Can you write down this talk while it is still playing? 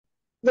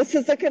This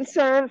is a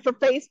concern for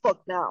Facebook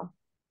now.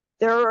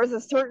 There is a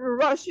certain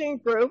Russian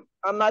group.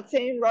 I'm not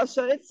saying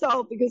Russia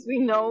itself because we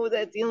know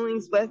that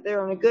dealings with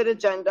they're on a good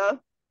agenda,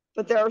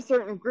 but there are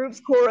certain groups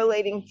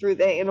correlating through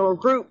the inner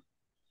group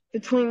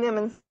between them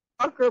and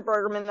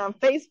Zuckerberg and on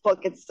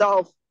Facebook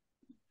itself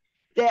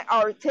that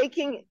are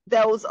taking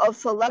those of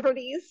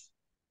celebrities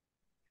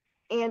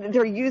and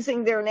they're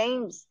using their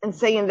names and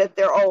saying that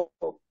they're old.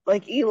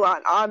 Like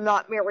Elon, I'm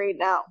not married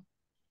now.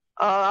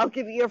 I'll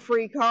give you a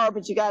free car,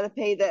 but you got to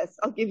pay this.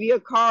 I'll give you a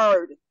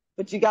card,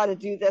 but you got to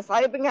do this.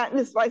 I haven't gotten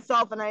this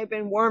myself, and I have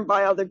been warned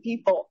by other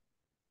people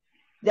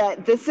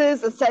that this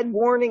is a said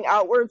warning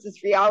outwards.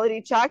 This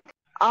reality check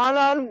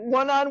on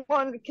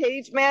one-on-one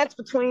cage match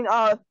between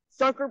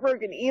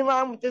Zuckerberg and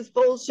Elon with this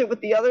bullshit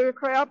with the other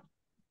crap.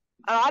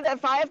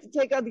 If I have to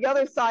take on the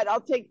other side,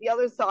 I'll take the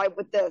other side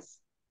with this.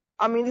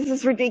 I mean, this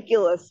is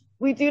ridiculous.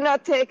 We do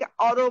not take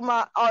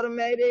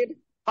automated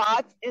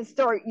bots and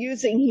start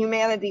using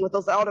humanity with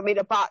those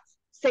automated bots,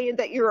 saying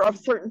that you're a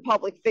certain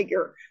public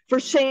figure. For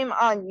shame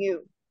on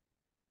you.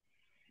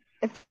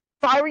 If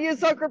I were you,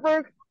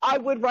 Zuckerberg, I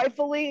would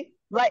rightfully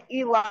let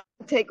Elon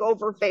take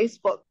over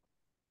Facebook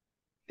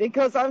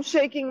because I'm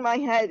shaking my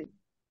head.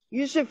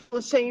 You should feel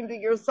ashamed of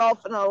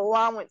yourself and an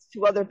allowance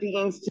to other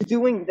beings to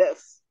doing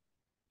this.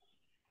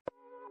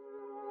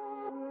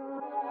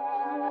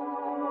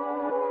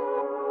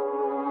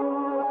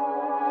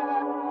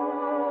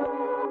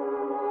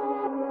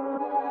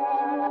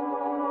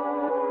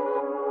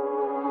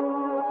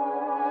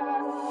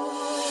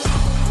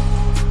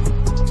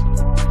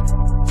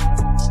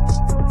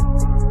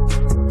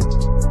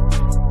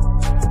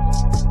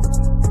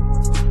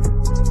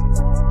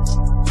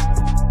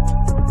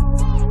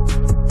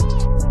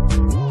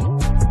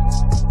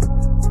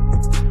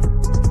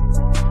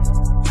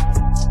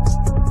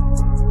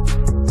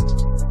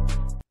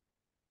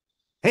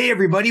 Hey,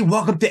 everybody.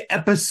 Welcome to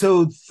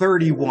episode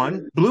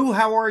 31. Blue,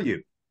 how are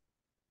you?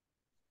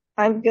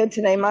 I'm good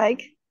today,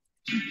 Mike.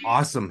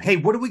 Awesome. Hey,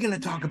 what are we going to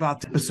talk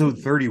about episode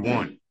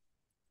 31?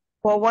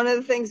 Well, one of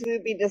the things we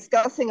would be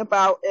discussing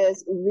about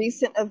is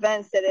recent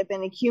events that have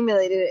been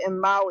accumulated in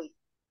Maui,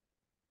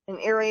 an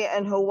area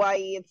in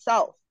Hawaii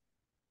itself.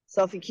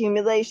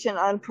 Self-accumulation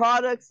on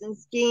products and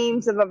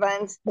schemes of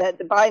events that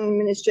the Biden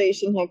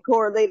administration had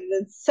correlated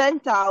and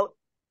sent out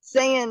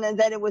saying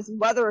that it was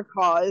weather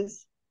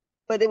caused,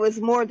 but it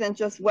was more than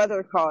just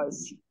weather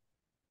cause.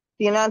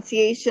 The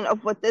enunciation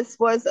of what this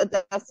was a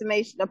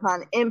decimation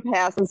upon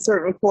impasse in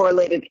certain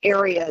correlated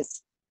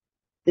areas.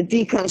 The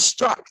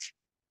deconstruct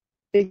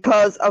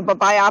because of a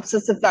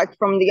biopsis effect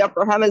from the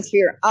upper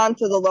hemisphere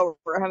onto the lower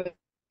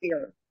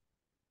hemisphere.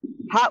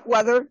 Hot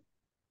weather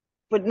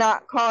would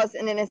not cause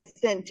an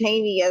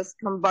instantaneous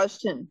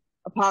combustion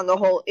upon the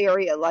whole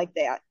area like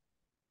that.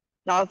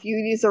 Now, if you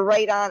use a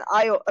radon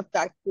io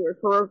effect for a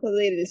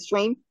correlated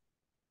stream,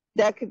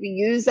 that could be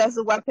used as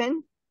a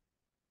weapon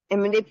and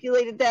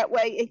manipulated that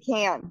way, it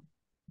can.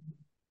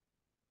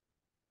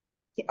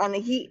 On the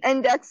heat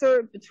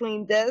indexer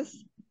between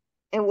this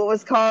and what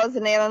was caused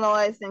and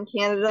analyzed in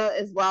Canada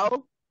as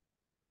well,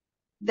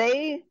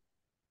 they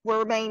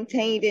were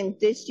maintained and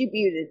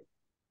distributed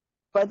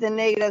by the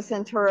native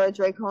Centura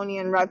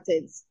draconian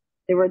reptids.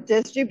 They were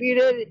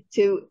distributed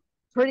to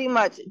pretty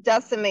much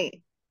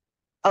decimate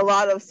a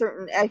lot of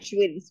certain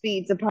actuated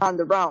speeds upon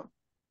the realm.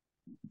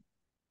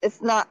 It's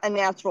not a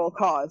natural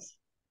cause.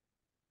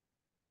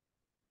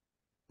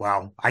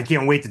 Wow. I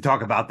can't wait to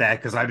talk about that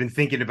because I've been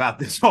thinking about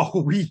this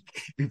all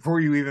week before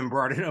you even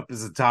brought it up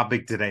as a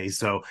topic today.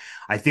 So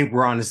I think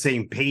we're on the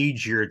same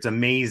page here. It's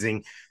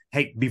amazing.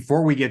 Hey,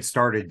 before we get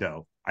started,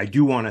 though, I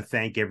do want to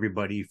thank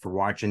everybody for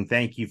watching.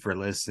 Thank you for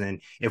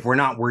listening. If we're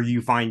not where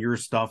you find your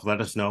stuff,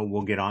 let us know.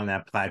 We'll get on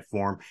that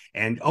platform.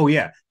 And, oh,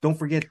 yeah, don't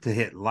forget to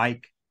hit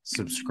like,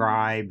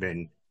 subscribe,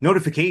 and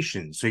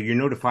notifications so you're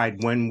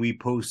notified when we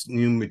post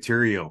new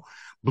material.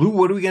 Blue,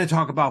 what are we going to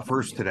talk about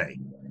first today?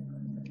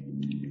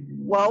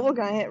 Well, we're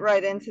going to hit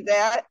right into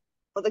that.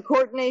 Well, the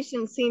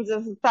coordination scenes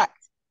of effect.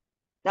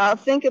 Now,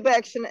 think of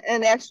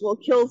an actual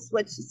kill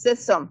switch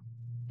system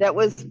that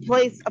was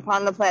placed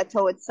upon the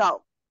plateau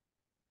itself.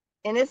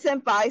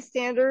 Innocent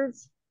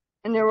bystanders,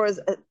 and there was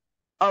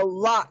a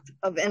lot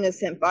of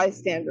innocent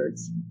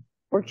bystanders,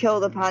 were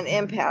killed upon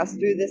impasse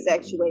through this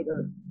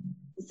actuator.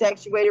 This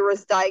actuator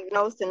was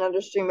diagnosed in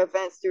understream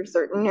events through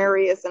certain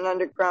areas in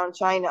underground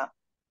China.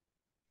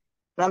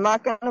 And I'm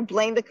not going to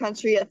blame the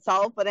country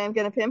itself, but I'm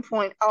going to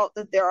pinpoint out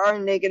that there are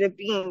negative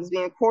beings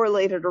being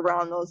correlated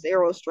around those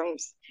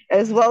aerostreams,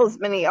 as well as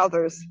many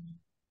others.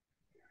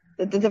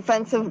 That the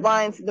defensive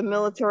lines of the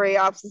military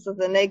offices of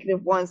the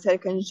negative ones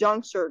had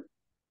conjunctured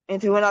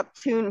into an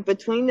uptune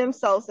between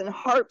themselves and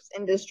HARP's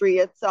industry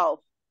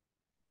itself,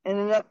 and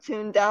an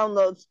uptune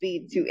download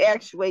speed to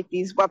actuate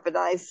these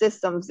weaponized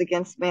systems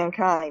against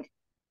mankind.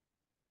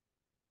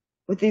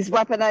 With these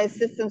weaponized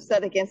systems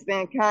set against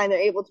mankind, they're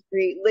able to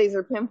create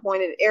laser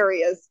pinpointed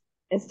areas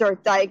and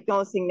start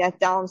diagnosing that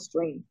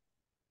downstream.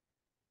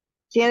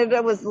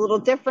 Canada was a little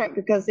different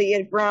because they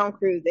had ground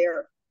crew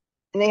there.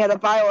 And they had a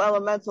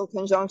bioelemental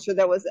conjuncture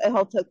that was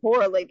held to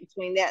correlate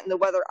between that and the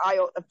weather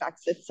IOT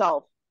effects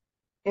itself,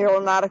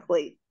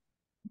 aeronautically.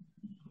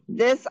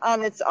 This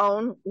on its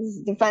own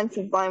is a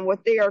defensive line,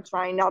 what they are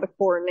trying now to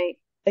coordinate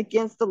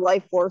against the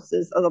life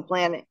forces of the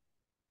planet.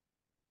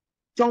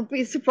 Don't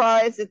be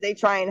surprised if they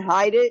try and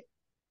hide it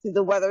through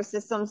the weather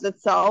systems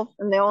itself,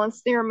 and they'll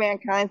ensnare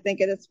mankind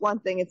thinking it's one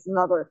thing, it's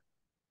another.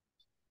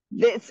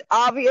 It's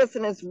obvious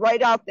and it's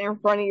right out there in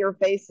front of your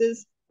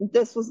faces.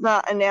 This was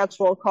not a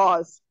natural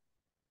cause.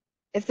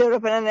 If there would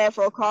have been a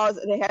natural cause,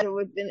 it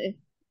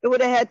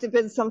would have had to have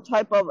been some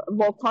type of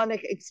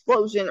volcanic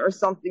explosion or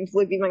something to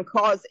have even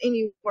caused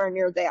anywhere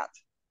near that.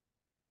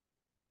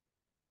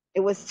 It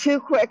was too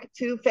quick,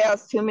 too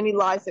fast, too many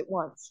lies at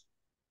once.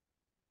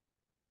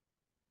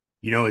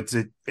 You know,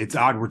 it's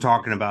odd we're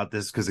talking about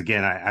this because,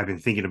 again, I've been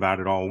thinking about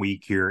it all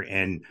week here.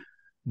 And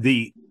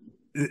the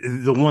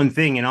one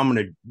thing, and I'm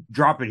going to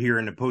drop it here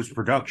in the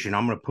post-production,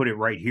 I'm going to put it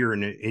right here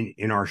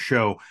in our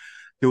show.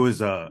 There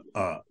was a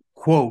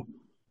quote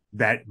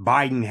that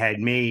Biden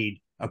had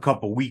made a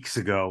couple weeks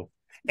ago,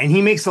 and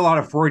he makes a lot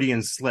of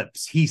Freudian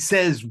slips. He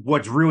says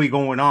what's really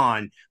going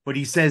on, but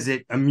he says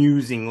it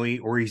amusingly,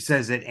 or he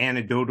says it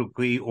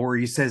anecdotally, or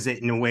he says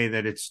it in a way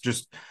that it's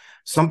just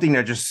something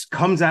that just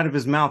comes out of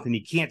his mouth and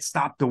he can't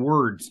stop the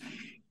words.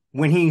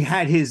 When he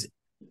had his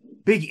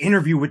big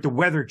interview with the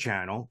Weather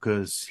Channel,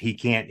 because he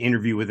can't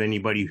interview with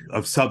anybody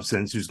of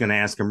substance who's going to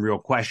ask him real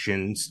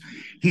questions,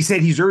 he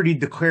said he's already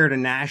declared a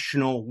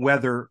national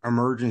weather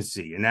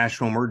emergency, a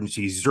national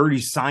emergency. He's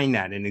already signed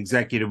that in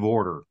executive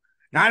order.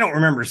 Now, I don't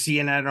remember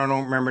seeing that. I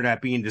don't remember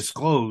that being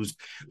disclosed.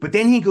 But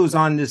then he goes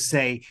on to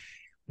say,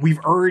 we've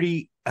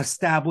already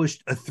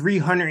established a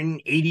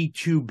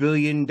 $382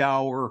 billion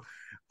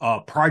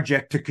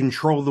project to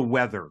control the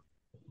weather.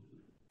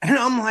 And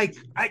I'm like,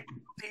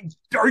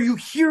 are you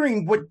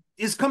hearing what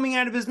is coming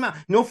out of his mouth?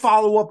 No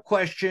follow-up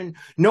question.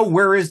 No,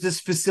 where is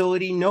this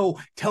facility? No,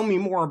 tell me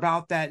more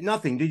about that.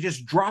 Nothing. They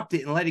just dropped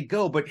it and let it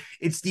go. But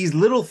it's these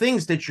little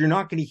things that you're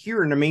not going to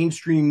hear in the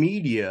mainstream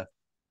media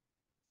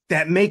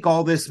that make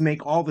all the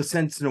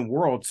sense in the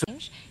world. So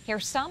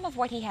here's some of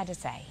what he had to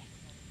say.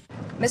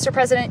 Mr.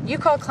 President, you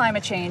call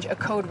climate change a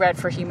code red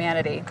for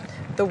humanity.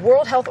 The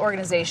World Health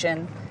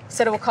Organization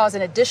said it will cause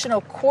an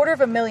additional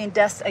 250,000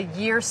 deaths a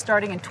year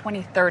starting in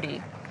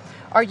 2030.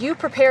 Are you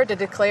prepared to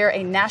declare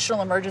a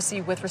national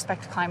emergency with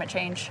respect to climate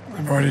change?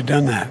 We've already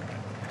done that.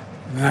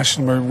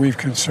 We've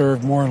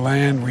conserved more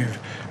land. We've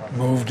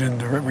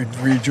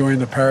we've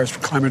rejoined the Paris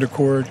Climate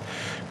Accord.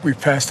 We've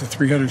passed the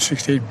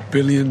 $368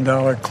 billion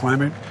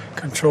climate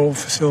control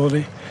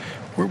facility.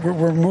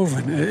 We're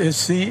moving. It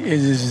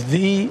is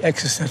the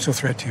existential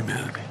threat to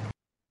humanity.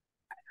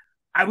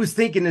 I was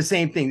thinking the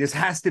same thing. This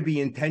has to be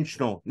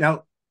intentional.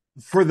 Now,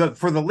 for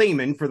the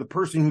layman, for the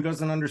person who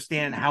doesn't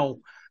understand how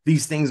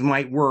these things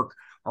might work,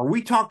 are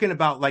we talking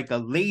about like a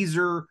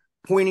laser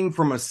pointing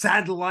from a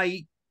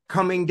satellite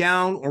coming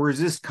down, or is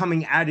this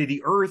coming out of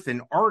the earth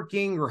and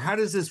arcing, or how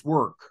does this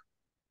work?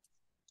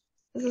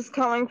 This is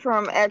coming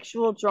from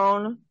actual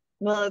drone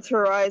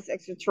militarized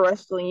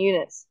extraterrestrial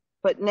units,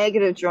 but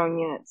negative drone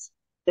units.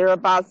 They're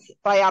about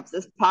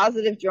biopsis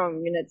positive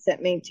drone units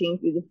that maintain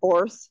through the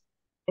force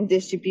and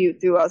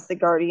distribute through us, the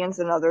Guardians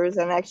and others,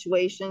 and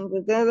actuation.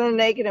 But they're the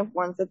negative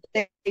ones that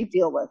they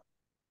deal with.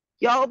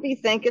 Y'all be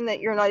thinking that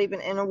you're not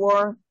even in a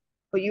war,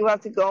 but you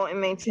have to go and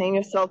maintain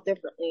yourself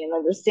differently and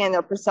understand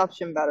their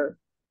perception better.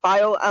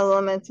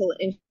 Bioelemental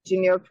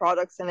engineered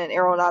products in an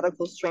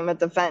aeronautical stream of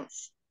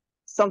defense.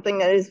 Something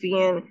that is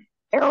being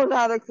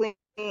aeronautically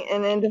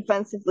and then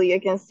defensively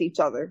against each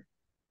other.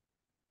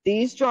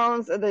 These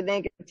drones are the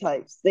negative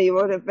types. They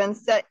would have been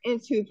set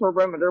into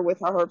perimeter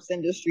with our HERPS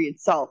industry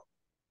itself.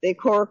 They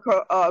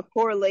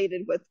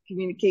correlated with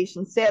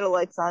communication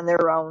satellites on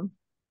their own,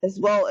 as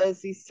well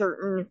as these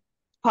certain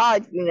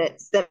pod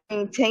units that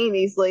maintain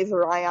these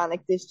laser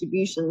ionic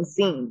distribution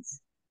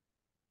scenes.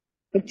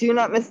 But do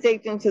not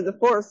mistake them to the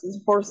force. The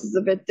force is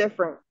a bit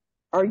different.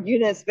 Our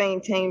units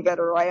maintain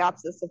better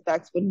iopsis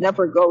effects, would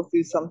never go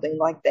through something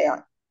like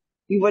that.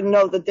 You wouldn't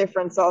know the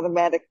difference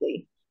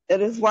automatically.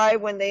 That is why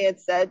when they had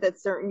said that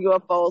certain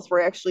UFOs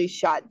were actually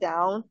shot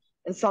down,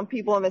 and some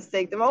people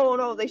mistake them, oh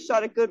no, they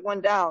shot a good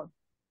one down.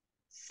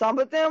 Some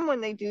of them,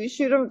 when they do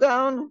shoot them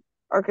down,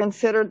 are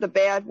considered the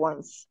bad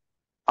ones.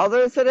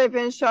 Others that have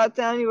been shot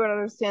down, you would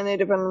understand they'd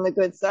have been on the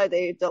good side.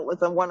 They dealt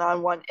with a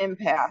one-on-one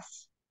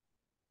impasse.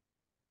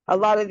 A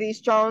lot of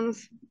these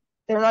drones,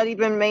 they're not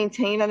even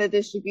maintained on a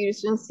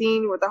distribution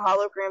scene where the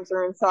holograms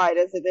are inside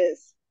as it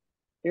is.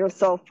 They're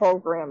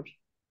self-programmed.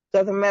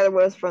 Doesn't matter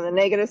whether it's from the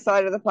negative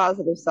side or the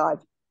positive side.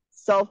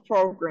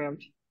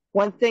 Self-programmed.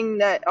 One thing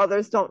that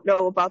others don't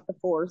know about the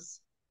force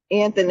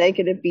and the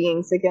negative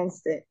beings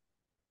against it.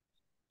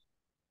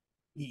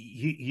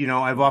 You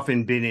know, I've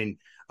often been in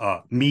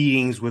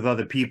meetings with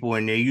other people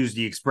and they use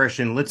the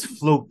expression, let's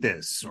float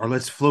this or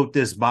let's float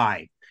this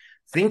by.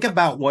 Think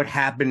about what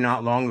happened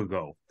not long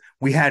ago.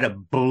 We had a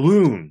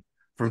balloon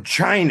from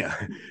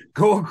China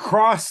go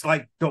across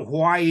like the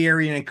Hawaii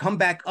area and come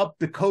back up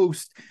the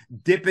coast,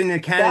 dip into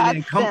Canada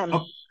and come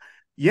up.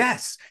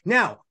 Yes.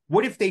 Now,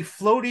 what if they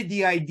floated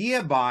the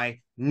idea by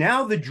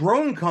now the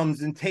drone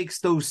comes and takes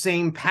those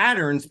same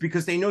patterns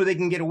because they know they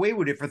can get away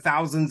with it for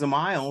thousands of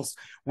miles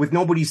with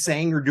nobody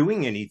saying or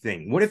doing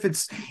anything? What if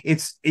is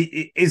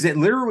it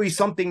literally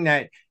something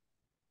that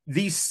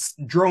these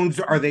drones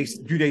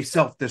do they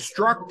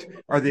self-destruct?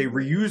 Are they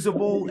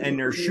reusable and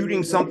they're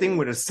shooting something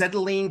with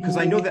acetylene? Because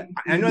I know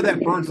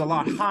that burns a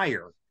lot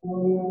higher.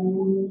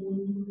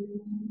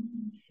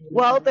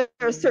 Well, there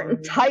are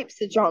certain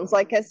types of drones.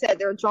 Like I said,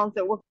 there are drones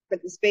that work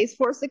with the Space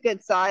Force, the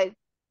good side.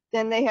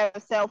 Then they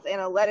have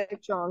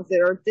self-analytic drones that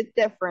are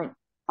different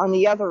on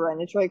the other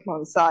end, the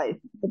Dracon side.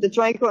 But the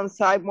Dracon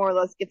side more or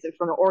less gets it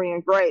from the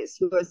Orient Greys,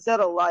 who have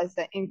settled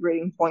that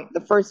inbreeding point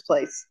in the first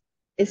place,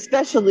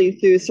 especially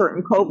through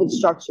certain COVID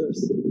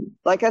structures.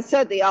 Like I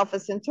said, the Alpha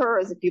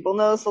Centauras, if people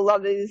notice a lot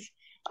of these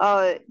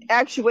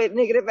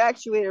negative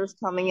actuators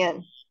coming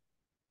in.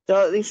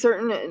 So these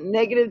certain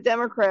negative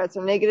Democrats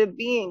or negative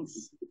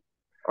beings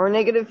or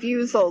negative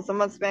fusels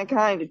amongst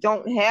mankind that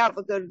don't have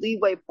a good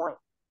leeway point.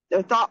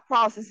 Their thought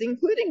process,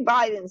 including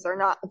Biden's, are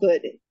not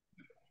good.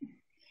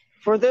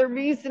 For their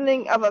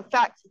reasoning of a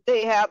fact,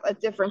 they have a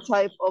different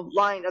type of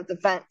line of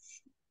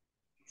defense.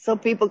 So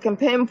people can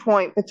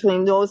pinpoint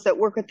between those that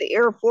work at the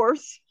Air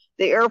Force.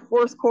 The Air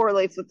Force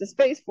correlates with the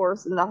Space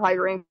Force and the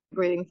higher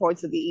grading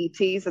points of the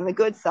ETs and the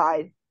good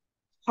side.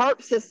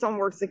 HARP system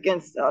works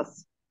against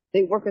us.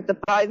 They work at the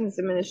Biden's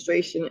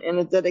administration in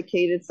a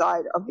dedicated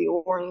side of the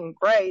Orient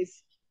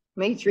Greys,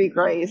 Matri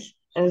Greys,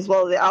 and as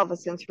well as the Alpha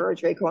Centauri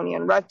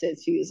Draconian Reptid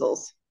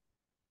fusels.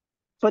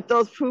 But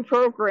those two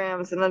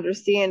programs and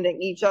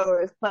understanding each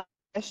other is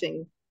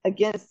clashing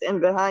against and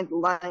behind the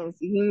lines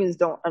the humans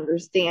don't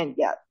understand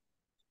yet.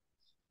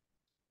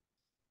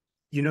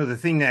 You know, the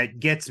thing that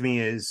gets me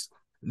is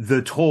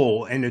the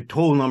toll, and the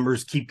toll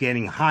numbers keep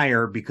getting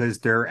higher because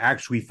they're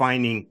actually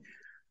finding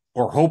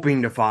or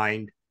hoping to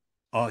find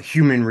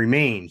human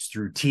remains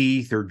through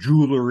teeth or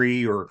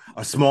jewelry or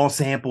a small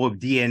sample of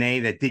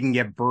DNA that didn't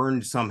get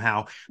burned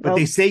somehow. But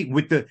they say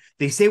with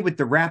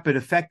the rapid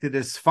effect of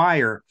this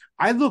fire,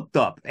 I looked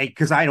up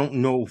because I don't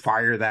know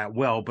fire that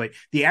well, but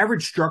the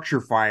average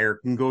structure fire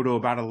can go to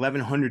about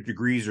 1,100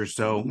 degrees or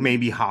so,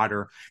 maybe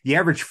hotter. The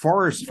average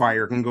forest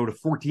fire can go to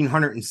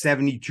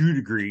 1,472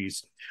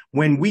 degrees.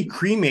 When we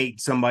cremate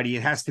somebody,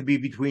 it has to be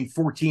between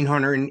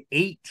 1,400 and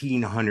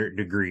 1,800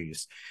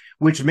 degrees,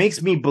 which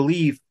makes me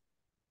believe.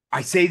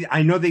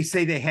 I know they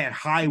say they had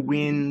high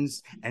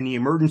winds and the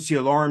emergency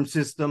alarm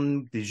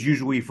system is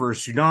usually for a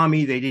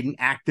tsunami. They didn't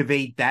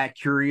activate that,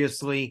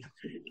 curiously.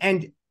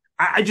 And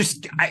I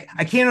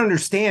can't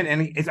understand.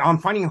 And I'm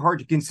finding it hard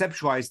to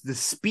conceptualize the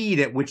speed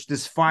at which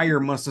this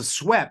fire must have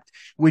swept,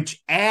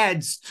 which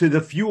adds to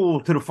the fuel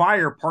to the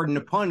fire, pardon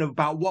the pun,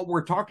 about what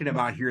we're talking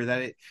about here,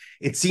 that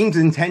it seems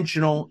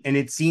intentional and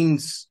it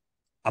seems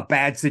a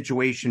bad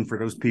situation for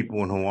those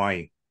people in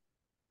Hawaii.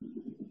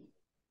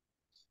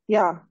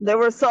 Yeah, there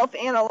were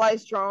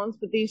self-analyzed drones,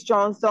 but these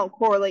drones don't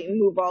correlate and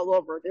move all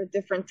over. They're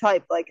different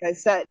type, like I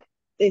said.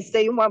 They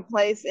stay in one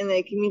place and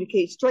they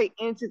communicate straight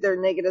into their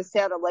negative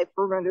satellite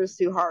perimeters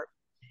through HARP.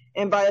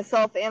 And by a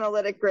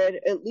self-analytic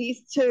grid, at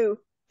least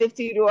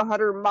 50 to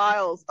 100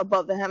 miles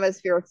above the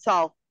hemisphere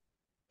itself.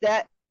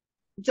 That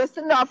just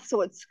enough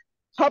so it's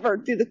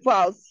covered through the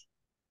clouds.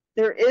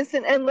 There is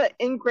an inlet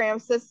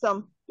engram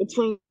system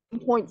between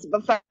points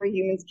of effect where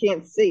humans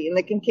can't see, and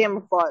they can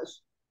camouflage.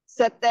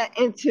 Set that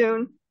in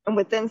tune, and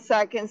within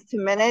seconds to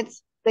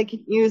minutes, they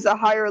can use a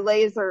higher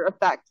laser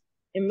effect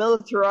and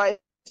militarize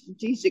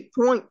strategic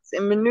points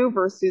and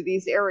maneuvers through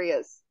these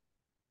areas.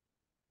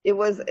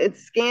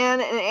 It's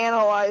scanned and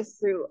analyzed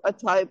through a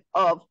type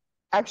of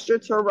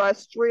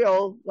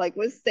extraterrestrial, like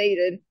was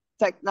stated,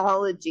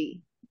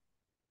 technology.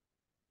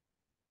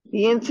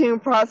 The in-tune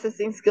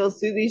processing skills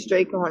through these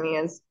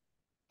Draconians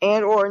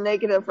and or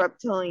negative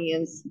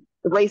reptilians,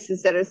 the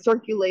races that are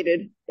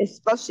circulated,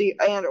 especially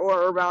and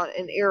or around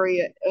an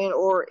area and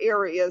or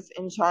areas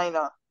in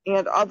China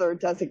and other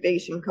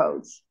designation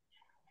codes.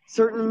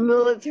 Certain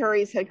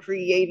militaries had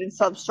created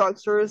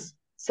substructures,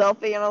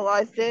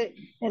 self-analyzed it,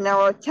 and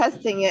now are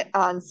testing it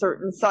on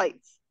certain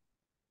sites.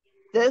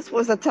 This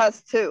was a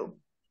test too.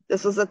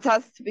 This was a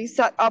test to be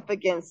set up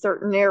against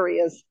certain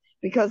areas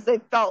because they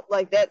felt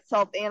like that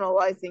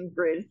self-analyzing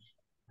grid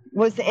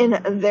was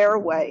in their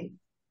way.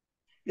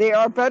 There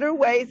are better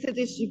ways to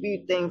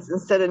distribute things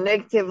instead of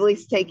negatively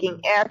taking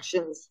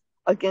actions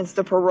against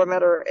the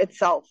perimeter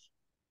itself.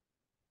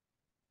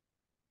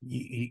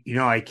 You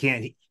know, I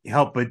can't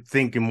help but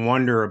think and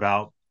wonder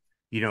about,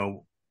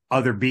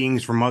 other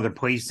beings from other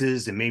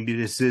places. And maybe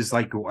this is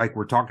like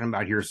we're talking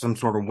about here, some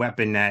sort of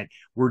weapon that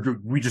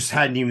we just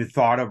hadn't even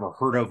thought of or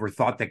heard of or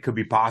thought that could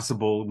be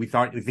possible. We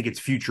think it's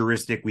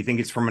futuristic. We think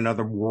it's from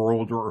another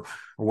world or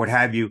what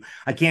have you.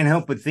 I can't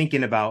help but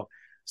thinking about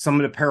some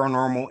of the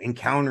paranormal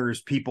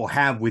encounters people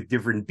have with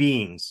different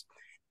beings.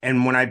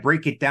 And when I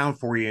break it down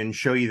for you and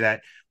show you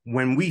that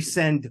when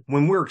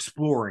we're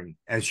exploring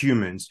as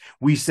humans,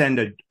 we send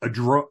a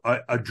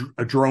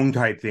drone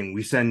type thing.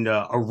 We send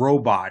a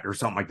robot or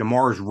something like the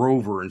Mars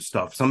rover and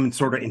stuff, some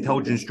sort of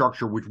intelligent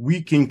structure, which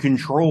we can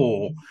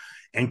control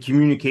and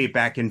communicate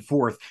back and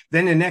forth.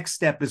 Then the next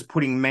step is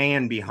putting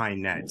man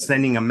behind that,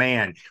 sending a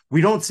man.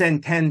 We don't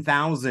send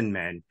 10,000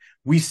 men.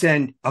 We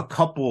send a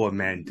couple of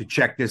men to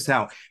check this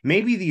out.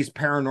 Maybe these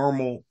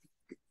paranormal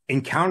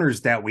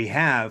encounters that we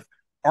have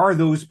are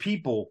those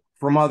people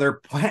from other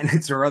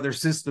planets or other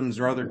systems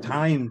or other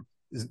time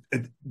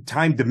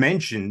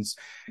dimensions.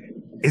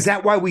 Is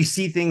that why we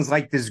see things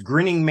like this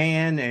grinning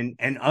man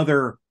and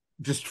other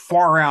just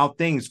far out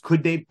things?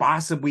 Could they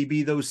possibly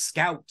be those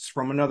scouts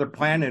from another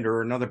planet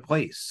or another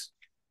place?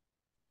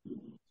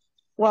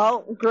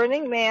 Well,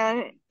 grinning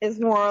man is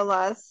more or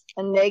less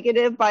a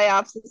negative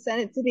biopsis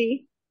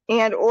entity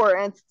and or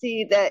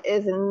entity that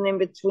is an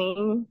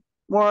in-between,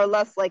 more or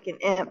less like an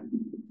imp.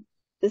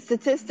 The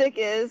statistic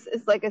is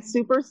like a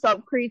super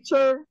sub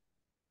creature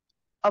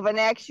of an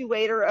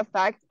actuator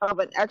effect of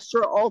an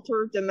extra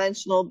alter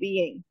dimensional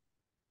being.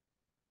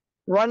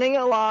 Running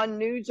along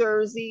New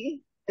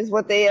Jersey is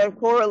what they have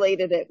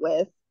correlated it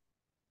with,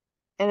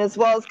 and as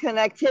well as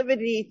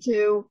connectivity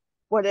to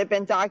what had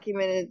been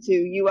documented to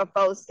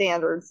UFO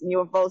standards and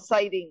UFO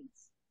sightings,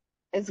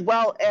 as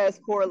well as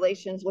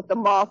correlations with the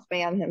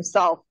Mothman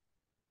himself.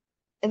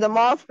 And the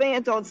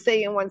Mothman don't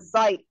stay in one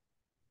site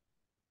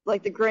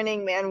like the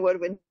grinning man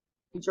would in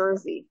New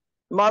Jersey.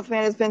 The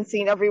Mothman has been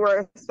seen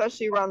everywhere,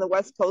 especially around the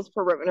West Coast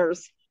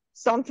perimeters,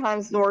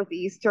 sometimes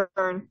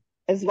northeastern,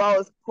 as well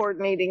as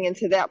coordinating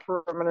into that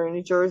perimeter in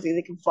New Jersey.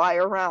 They can fly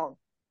around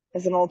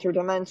as an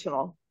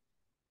ultra-dimensional.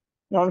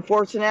 Now,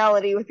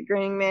 unfortunately, with the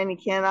grinning man, he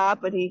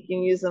cannot, but he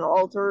can use an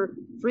alter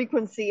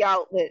frequency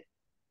outlet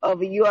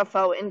of a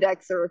UFO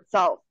indexer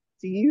itself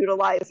to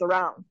utilize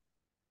around.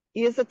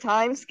 He is a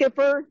time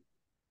skipper,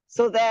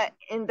 so that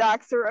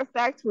indexer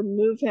effect would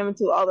move him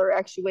to other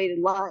actuated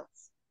lines.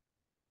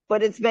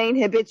 But its main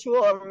habitual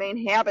or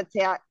main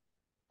habitat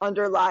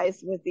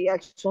underlies with the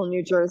actual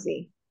New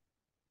Jersey.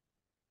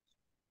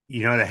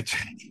 You know,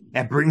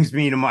 that brings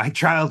me to my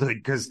childhood,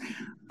 because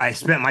I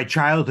spent my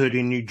childhood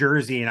in New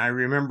Jersey, and I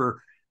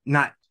remember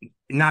not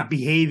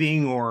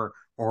behaving or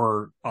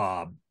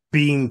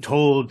being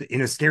told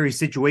in a scary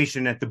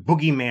situation that the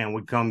boogeyman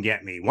would come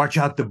get me. Watch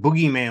out, the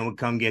boogeyman would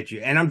come get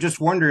you. And I'm just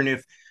wondering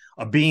if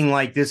a being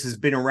like this has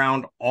been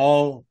around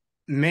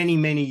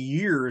many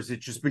years.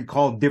 It's just been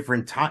called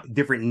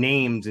different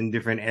names in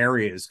different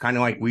areas, kind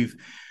of like we've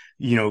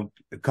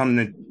come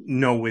to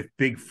know with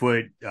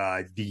Bigfoot,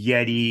 the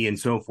Yeti, and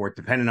so forth,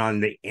 depending on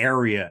the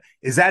area.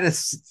 Is that a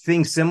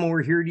thing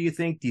similar here, do you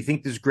think? Do you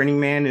think this grinning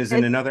man is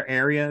in another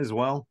area as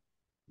well?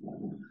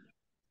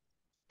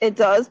 It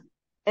does.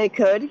 It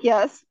could,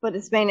 yes, but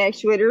its main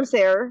actuator is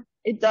air.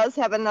 It does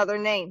have another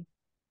name,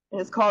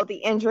 and it's called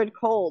the Indrid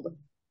Cold,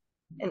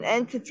 an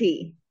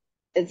entity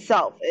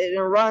itself. It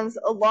runs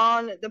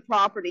along the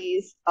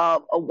properties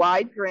of a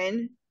wide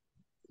grin,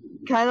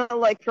 kind of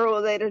like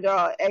correlated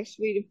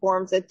actuated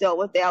forms that dealt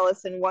with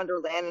Alice in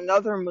Wonderland and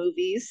other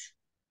movies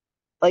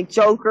like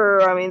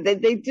Joker. I mean,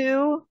 they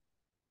do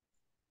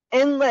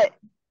inlet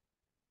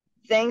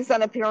things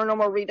on a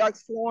paranormal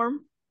redux form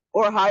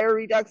or higher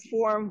redux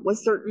form with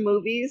certain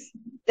movies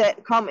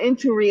that come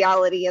into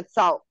reality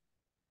itself.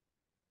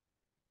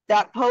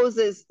 That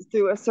poses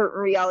through a certain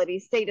reality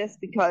status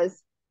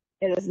because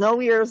it has no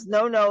ears,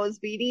 no nose,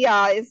 beady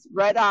eyes,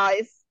 red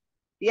eyes.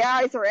 The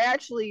eyes are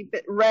actually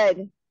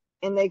red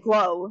and they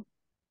glow.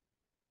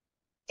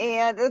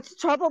 And it's a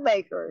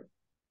troublemaker.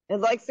 It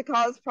likes to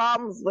cause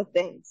problems with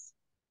things.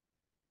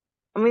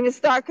 I mean,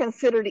 it's not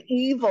considered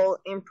evil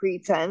in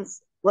pretense,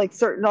 like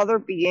certain other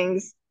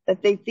beings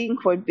that they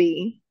think would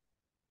be.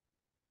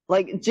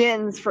 Like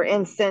jinns, for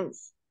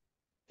instance.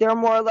 They're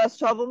more or less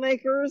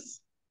troublemakers.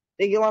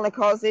 They want to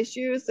cause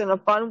issues in a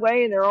fun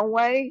way, in their own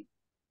way.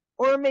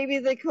 Or maybe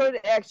they could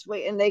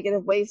actuate a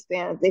negative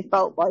waistband if they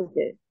felt like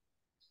it.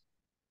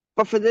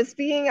 But for this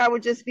being, I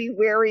would just be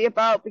wary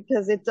about,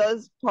 because it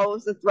does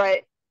pose a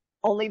threat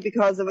only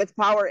because of its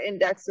power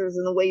indexers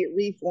and the way it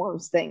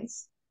reforms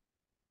things.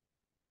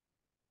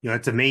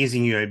 It's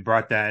amazing you had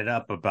brought that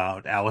up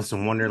about Alice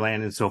in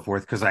Wonderland and so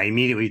forth, because I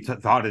immediately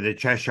thought of the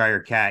Cheshire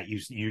Cat.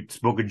 You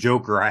spoke of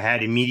Joker. I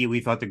had immediately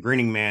thought the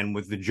grinning man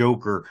with the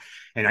Joker.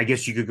 And I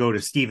guess you could go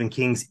to Stephen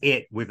King's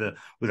It with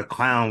a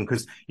clown,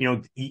 because,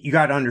 you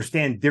got to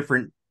understand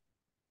different.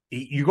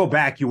 You go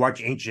back, you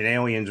watch Ancient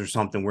Aliens or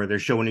something where they're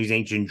showing these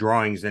ancient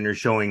drawings and they're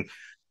showing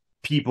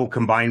people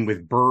combined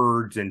with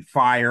birds and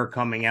fire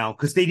coming out,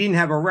 because they didn't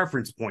have a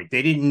reference point.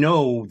 They didn't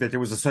know that there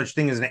was a such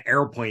thing as an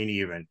airplane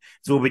even.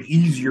 It's a little bit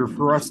easier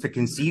for us to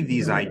conceive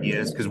these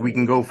ideas because we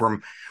don't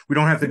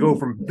have to go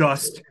from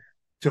dust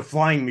to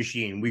flying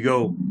machine. We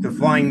go to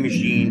flying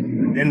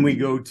machine, then we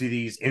go to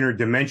these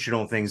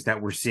interdimensional things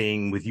that we're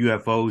seeing with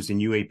UFOs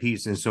and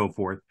UAPs and so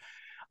forth.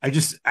 I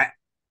just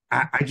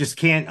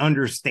can't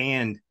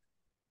understand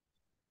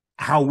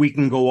how we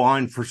can go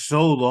on for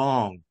so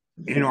long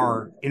in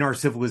our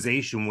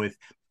civilization with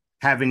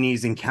having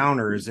these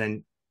encounters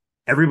and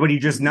everybody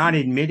just not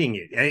admitting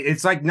it.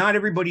 It's like not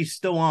everybody's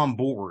still on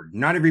board.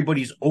 Not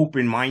everybody's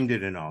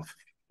open-minded enough.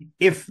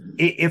 If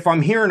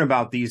I'm hearing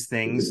about these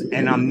things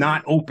and I'm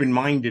not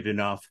open-minded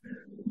enough,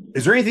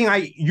 Is there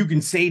anything you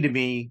can say to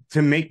me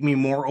to make me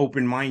more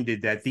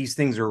open-minded that these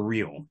things are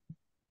real?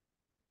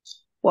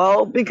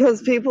 Well,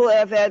 because people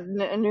have had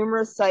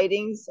numerous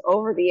sightings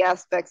over the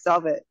aspects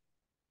of it.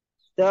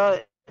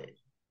 The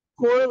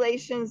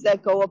correlations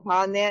that go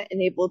upon that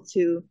and able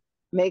to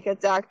make a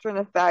doctrine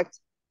effect,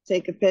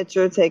 take a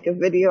picture, take a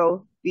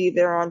video, be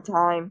there on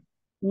time,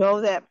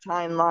 know that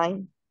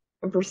timeline,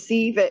 and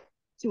perceive it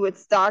to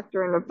its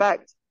doctrine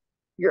effect.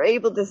 You're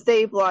able to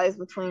stabilize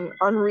between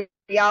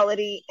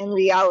unreality and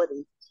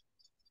reality.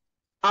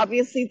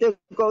 Obviously, that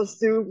goes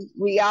through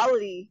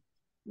reality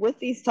with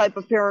these type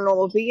of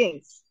paranormal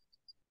beings.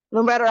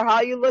 No matter how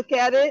you look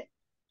at it,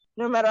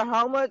 no matter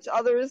how much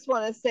others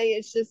want to say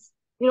it's just,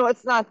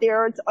 it's not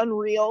there, it's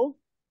unreal.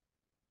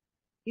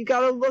 You got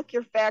to look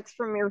your facts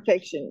from your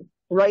fiction,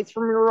 rights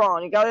from your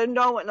wrong. You got to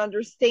know and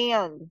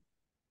understand,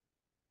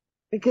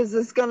 because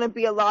there's going to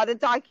be a lot of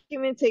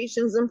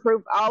documentations and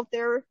proof out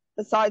there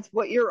besides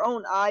what your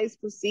own eyes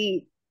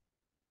perceive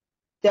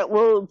that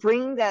will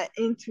bring that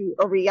into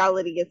a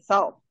reality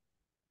itself.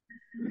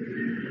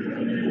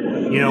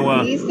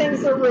 These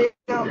things are real.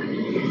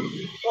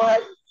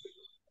 What?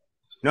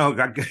 No,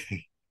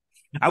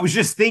 I was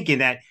just thinking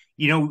that,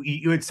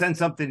 you had sent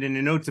something in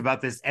the notes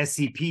about this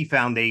SCP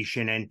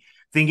Foundation and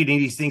thinking of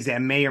these things that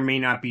may or may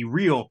not be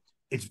real.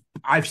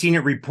 I've seen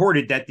it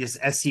reported that this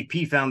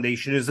SCP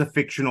Foundation is a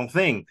fictional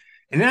thing.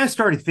 And then I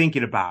started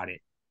thinking about it.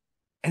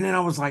 And then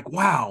I was like,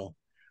 wow,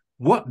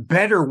 what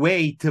better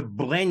way to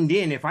blend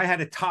in? If I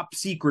had a top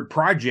secret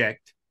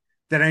project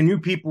that I knew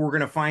people were going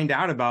to find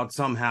out about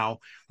somehow,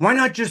 why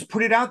not just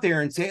put it out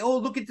there and say, oh,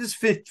 look at this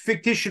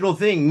fictional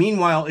thing.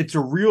 Meanwhile, it's a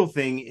real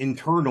thing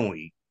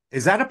internally.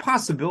 Is that a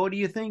possibility,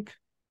 you think?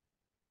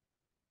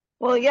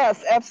 Well,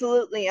 yes,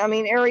 absolutely. I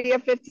mean, Area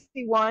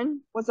 51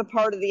 was a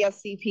part of the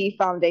SCP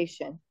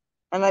Foundation.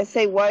 And I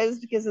say was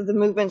because of the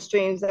movement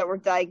streams that were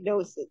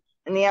diagnosed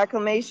and the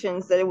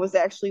acclamations that it was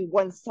actually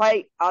one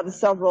site out of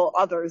several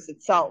others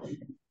itself.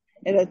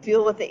 And it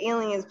deal with the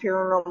aliens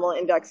paranormal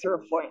indexer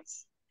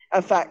points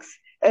effects,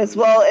 as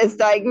well as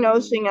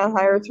diagnosing on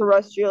higher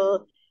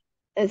terrestrial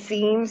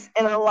themes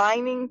and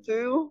aligning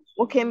through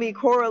what can be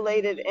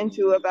correlated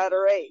into a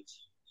better age.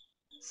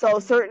 So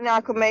certain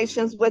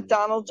acclamations with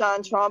Donald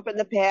John Trump in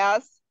the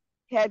past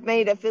had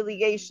made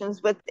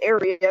affiliations with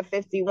Area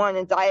 51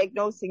 and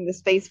diagnosing the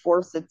Space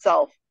Force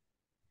itself.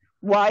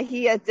 Why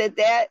he did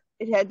that,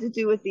 it had to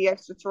do with the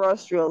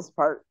extraterrestrials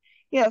part.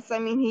 Yes, I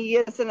mean, he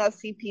is an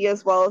SCP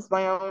as well as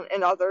my own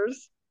and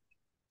others.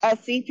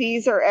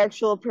 SCPs are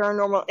actual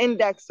paranormal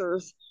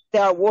indexers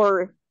that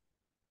were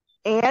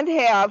and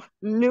have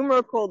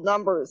numerical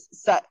numbers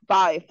set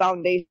by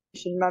Foundation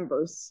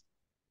members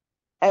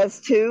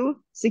as to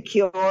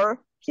secure,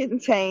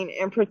 contain,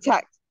 and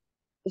protect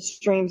the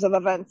streams of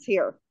events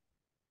here.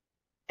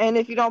 And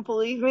if you don't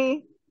believe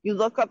me, you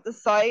look up the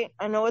site.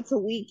 I know it's a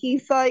wiki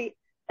site,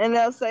 and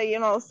they'll say,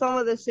 some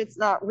of this shit's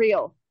not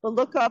real. But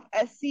look up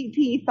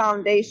SCP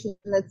Foundation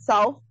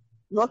itself.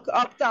 Look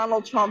up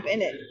Donald Trump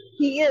in it.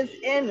 He is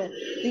in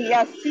the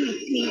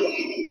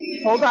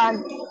SCP. Hold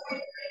on.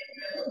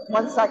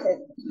 1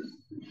 second.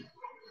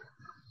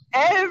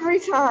 Every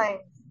time.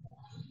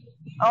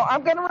 Oh,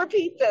 I'm going to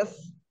repeat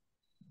this.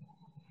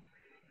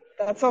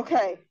 That's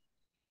okay.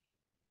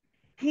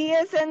 He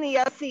is in the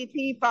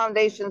SCP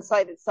Foundation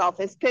site itself.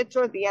 His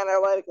picture, the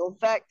analytical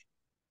effect.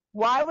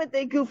 Why would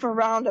they goof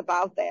around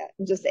about that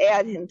and just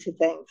add him to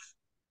things?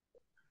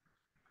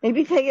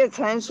 Maybe pay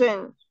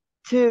attention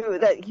to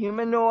that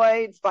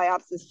humanoids,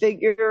 biopsis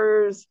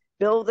figures,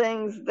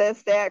 buildings,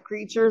 this, that,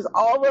 creatures,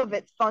 all of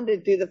it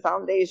funded through the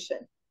Foundation.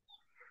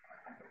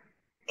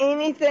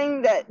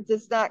 Anything that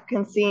does not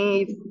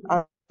concede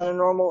a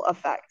normal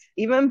effect.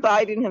 Even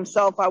Biden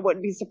himself, I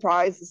wouldn't be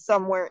surprised, is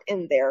somewhere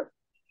in there.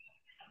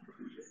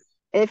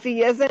 If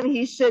he isn't,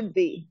 he should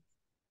be.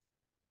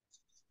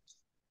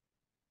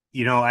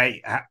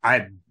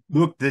 I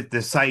looked at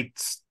the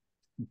sites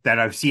that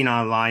I've seen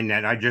online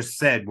that I just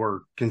said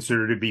were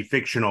considered to be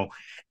fictional.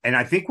 And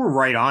I think we're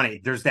right on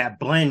it. There's that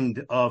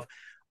blend of,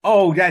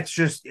 oh, that's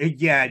just,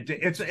 yeah,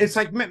 it's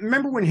like,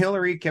 remember when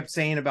Hillary kept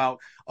saying about,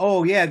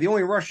 oh, yeah, the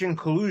only Russian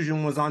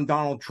collusion was on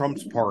Donald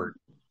Trump's part.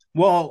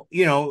 Well,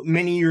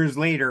 many years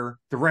later,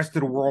 the rest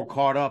of the world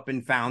caught up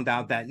and found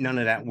out that none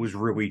of that was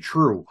really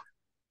true.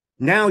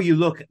 Now you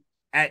look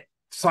at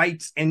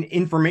sites and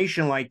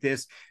information like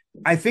this,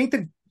 I think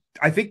the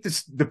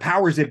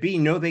powers that be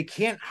know they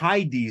can't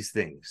hide these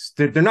things.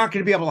 They're not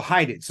going to be able to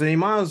hide it. So they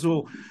might as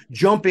well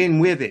jump in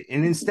with it.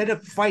 And instead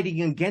of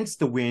fighting against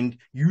the wind,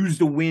 use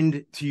the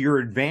wind to your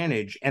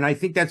advantage. And I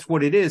think that's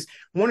what it is.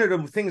 One of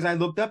the things I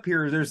looked up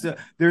here,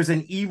 there's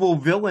an evil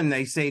villain,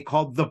 they say,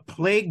 called the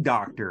Plague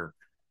Doctor.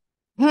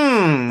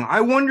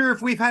 I wonder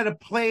if we've had a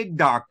plague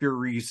doctor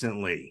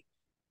recently.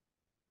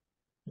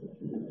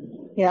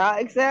 Yeah,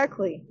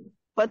 exactly.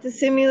 But the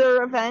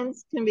similar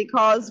events can be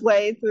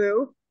causeway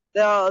through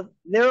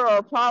there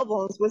are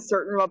problems with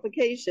certain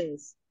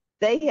replications.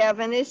 They have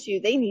an issue.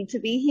 They need to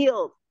be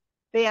healed.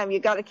 Bam, you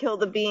got to kill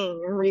the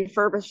being and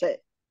refurbish it.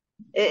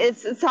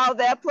 It's how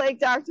that plague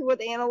doctor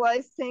would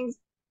analyze things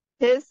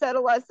his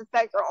satellites, in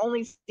fact, are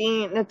only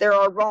seeing that there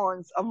are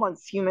wrongs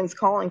amongst humans'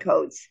 calling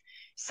codes.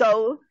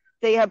 So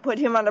they have put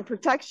him on a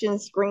protection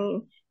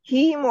screen.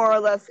 He more or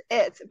less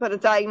but a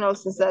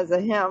diagnosis as a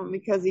him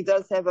because he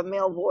does have a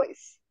male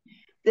voice.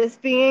 This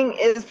being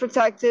is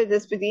protected.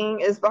 This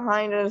being is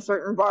behind in a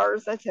certain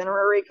bars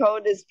itinerary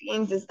code. This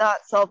being does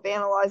not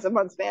self-analyze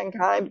amongst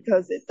mankind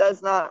because it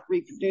does not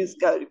reproduce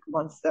good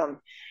amongst them.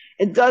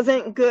 It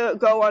doesn't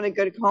go on a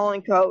good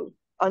calling code.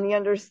 On the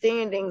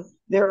understanding,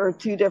 there are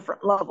two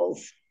different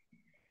levels.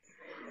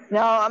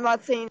 Now, I'm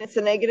not saying it's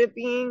a negative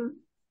being.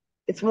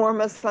 It's more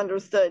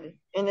misunderstood,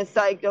 and its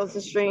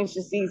diagnosis strange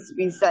just needs to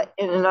be set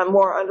in a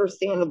more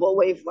understandable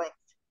wavelength.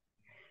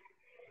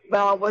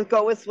 Well, what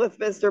goes with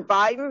Mr.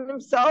 Biden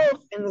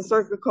himself and the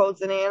circuit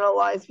codes and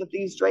analyze with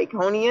these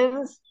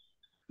draconians,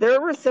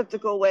 their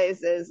reciprocal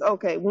ways is,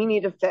 okay, we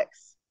need to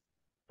fix.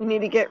 We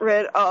need to get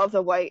rid of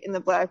the white and the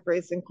black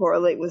race and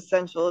correlate with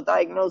central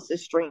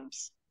diagnosis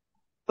streams.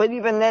 But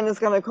even then, it's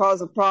going to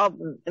cause a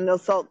problem, and they'll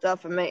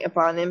self-defamate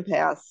upon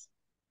impasse.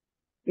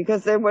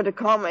 Because there would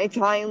come a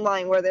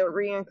timeline where their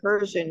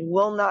reincursion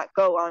will not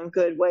go on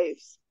good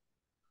waves.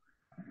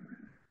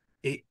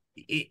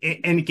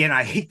 And again,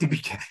 I hate to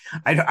be,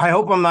 I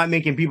hope I'm not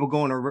making people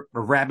go in a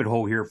rabbit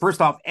hole here.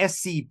 First off,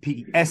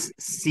 SCP,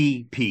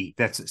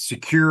 that's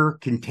secure,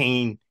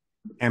 contain,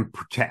 and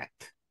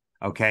protect.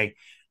 Okay.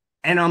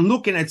 And I'm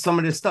looking at some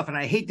of this stuff, and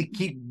I hate to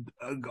keep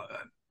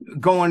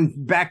going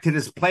back to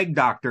this plague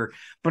doctor,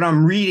 but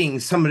I'm reading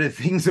some of the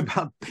things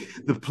about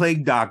the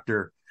plague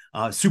doctor,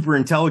 super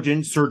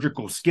intelligent,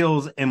 surgical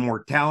skills,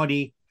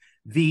 immortality.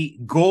 The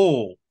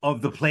goal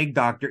of the plague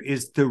doctor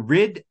is to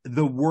rid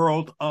the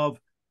world of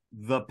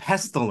the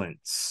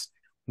pestilence.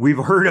 We've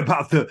heard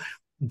about the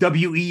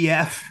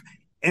WEF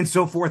and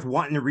so forth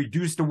wanting to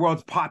reduce the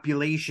world's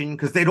population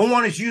because they don't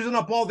want us using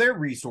up all their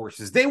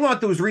resources. They want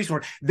those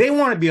resources. They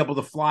want to be able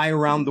to fly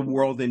around the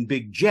world in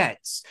big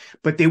jets,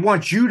 but they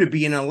want you to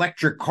be an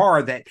electric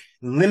car that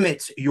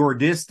limits your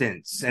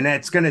distance, and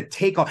that's going to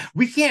take off.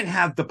 We can't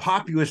have the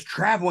populace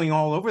traveling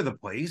all over the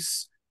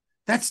place.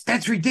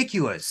 That's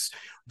ridiculous.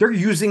 They're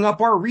using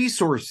up our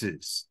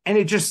resources. And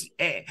it just,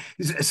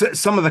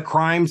 some of the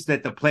crimes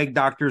that the plague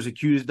doctor is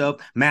accused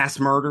of, mass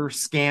murder,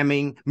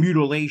 scamming,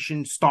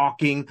 mutilation,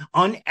 stalking,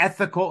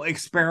 unethical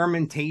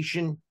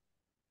experimentation.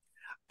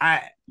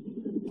 I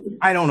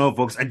don't know,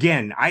 folks.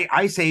 Again,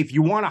 I say if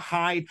you want to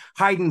hide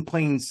in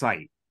plain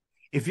sight.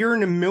 If you're in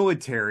the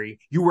military,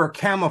 you wear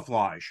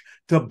camouflage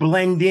to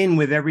blend in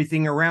with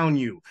everything around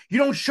you. You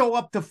don't show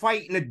up to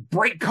fight in a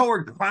bright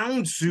colored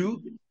clown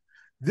suit.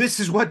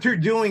 This is what they're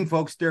doing,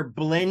 folks. They're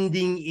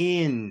blending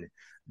in.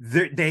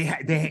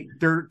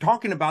 They're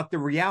talking about the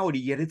reality,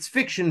 yet it's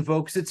fiction,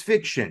 folks. It's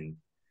fiction.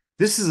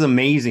 This is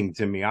amazing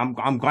to me.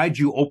 I'm glad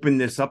you opened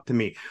this up to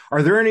me.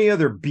 Are there any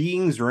other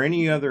beings or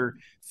any other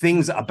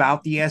things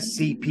about the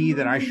SCP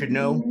that I should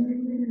know?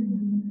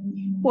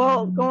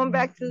 Well, going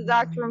back to the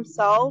doctor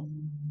himself,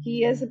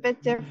 he is a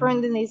bit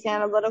different in these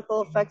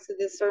analytical effects of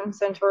this certain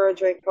Centauri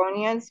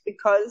Draconians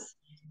because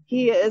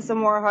he is a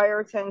more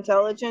higher to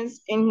intelligence,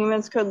 and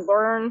humans could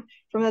learn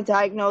from the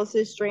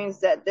diagnosis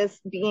strains that this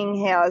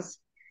being has.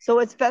 So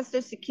it's best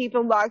just to keep it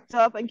locked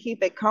up and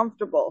keep it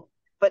comfortable,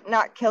 but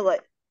not kill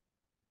it.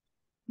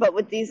 But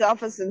with these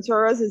Alpha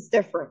Centauras, it's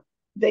different.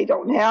 They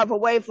don't have a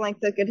wavelength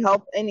that could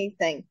help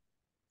anything.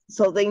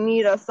 So they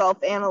need a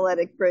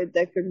self-analytic grid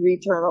that could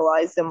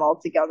reternalize them all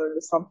together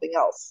to something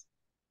else.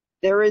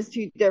 There is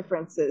two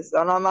differences,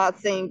 and I'm not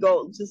saying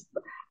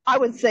I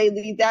would say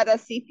leave that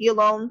SCP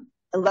alone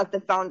and let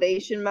the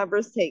foundation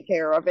members take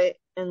care of it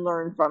and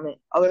learn from it.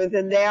 Other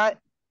than that,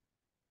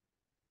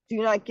 do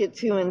not get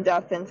too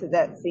in-depth into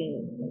that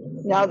scene.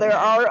 Now, there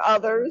are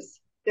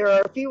others. There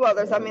are a few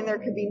others. I mean, there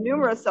could be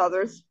numerous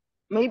others.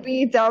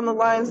 Maybe down the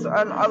lines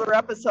on other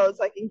episodes,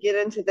 I can get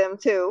into them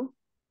too.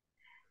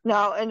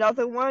 Now,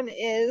 another one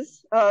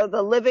is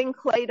the living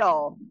clay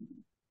doll.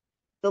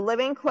 The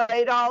living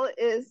clay doll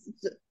is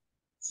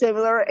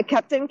similar,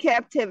 kept in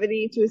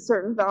captivity to a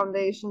certain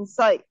foundation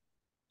site.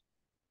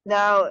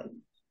 Now,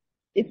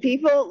 if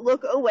people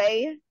look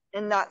away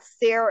and not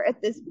stare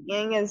at this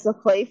being as the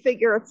clay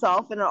figure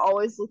itself, and it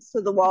always looks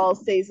to the wall,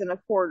 stays in a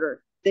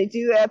quarter. They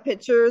do have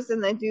pictures,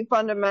 and they do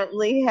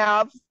fundamentally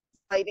have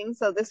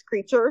sightings of this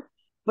creature,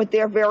 but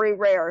they're very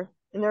rare.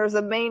 And there's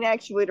a main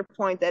actuator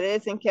point that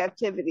is in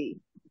captivity.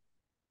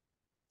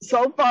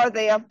 So far,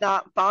 they have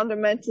not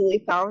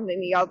fundamentally found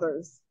any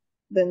others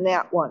than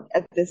that one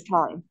at this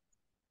time.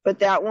 But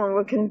that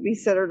one can be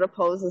considered to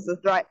pose as a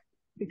threat,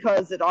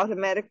 because it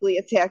automatically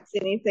attacks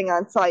anything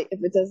on sight if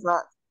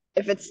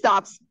it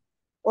stops,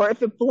 or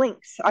if it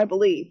blinks, I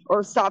believe,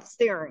 or stops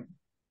staring.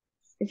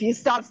 If you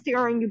stop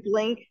staring, you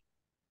blink,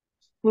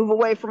 move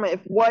away from it.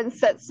 If one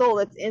set soul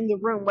that's in the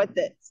room with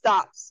it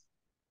stops,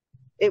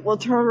 it will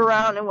turn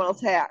around and will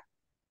attack.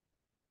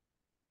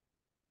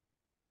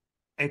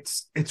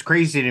 It's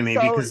crazy to me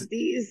because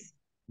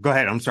go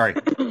ahead. I'm sorry.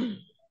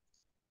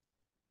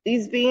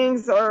 These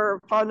beings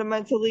are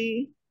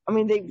fundamentally,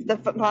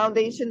 the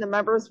foundation, the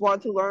members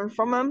want to learn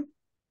from them,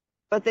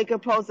 but they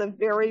could pose a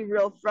very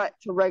real threat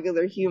to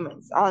regular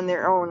humans on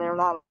their own and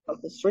not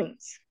of the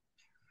streets.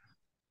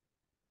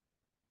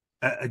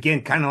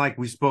 Again, kind of like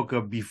we spoke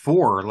of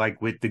before,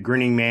 like with the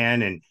Grinning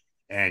Man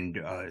and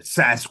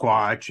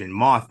Sasquatch and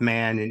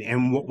Mothman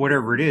and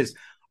whatever it is.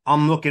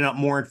 I'm looking up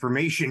more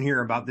information here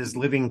about this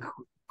living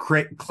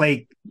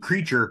clay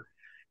creature,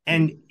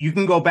 and you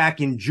can go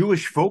back in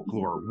Jewish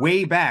folklore,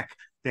 way back.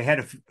 They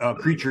had a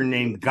creature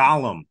named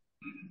Golem,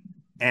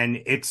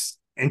 and it's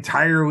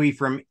entirely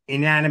from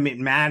inanimate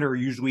matter,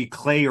 usually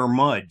clay or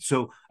mud.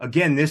 So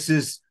again, this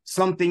is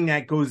something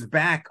that goes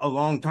back a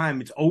long time.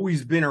 It's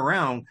always been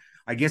around.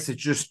 I guess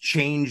it's just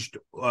changed,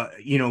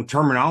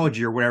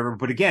 terminology or whatever.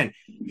 But again,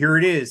 here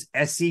it is,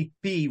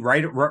 SCP,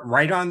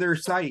 right on their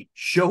site,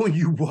 showing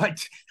you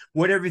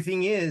what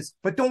everything is.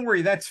 But don't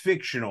worry, that's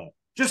fictional.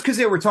 Just because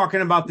they were talking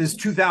about this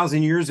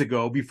 2,000 years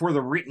ago, before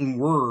the written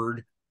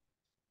word,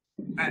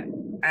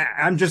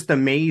 I'm just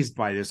amazed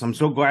by this. I'm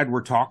so glad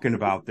we're talking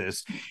about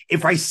this.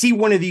 If I see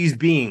one of these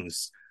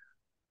beings,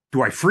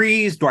 do I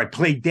freeze? Do I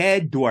play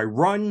dead? Do I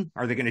run?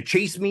 Are they going to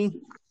chase me?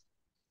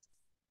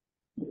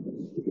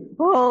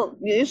 Well,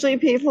 usually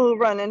people who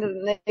run into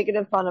the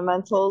negative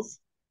fundamentals,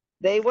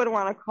 they would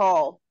want to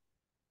call.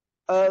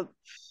 Well,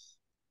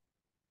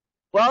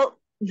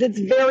 it's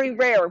very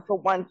rare for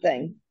one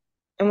thing.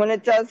 And when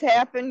it does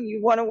happen,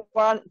 you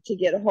want to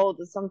get a hold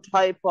of some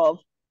type of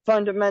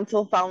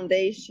fundamental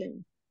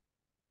foundation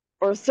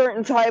or a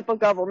certain type of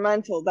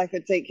governmental that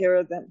could take care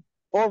of them,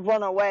 or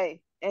run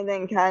away and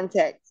then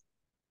contact.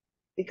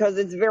 Because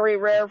it's very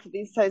rare for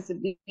these types of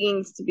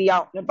beings to be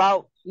out and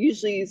about.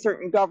 Usually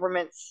certain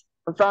governments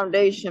or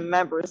foundation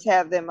members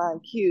have them on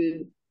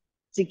cue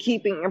to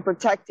keeping and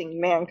protecting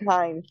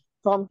mankind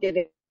from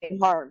getting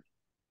harmed.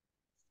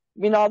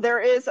 There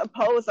is a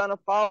pose on a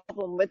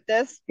problem with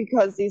this,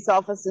 because these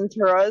Alpha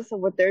Centauras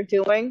and what they're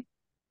doing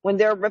when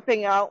they're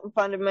ripping out and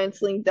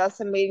fundamentally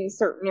decimating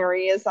certain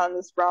areas on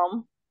this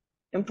realm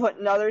and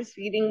putting others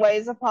feeding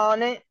ways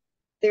upon it,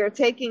 they're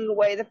taking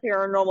away the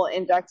paranormal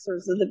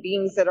indexers of the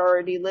beings that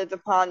already lived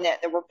upon that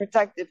were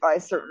protected by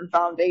a certain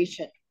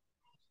foundation.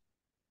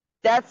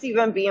 That's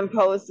even being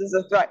posed as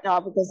a threat now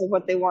because of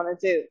what they want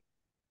to do.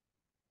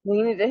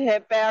 We need to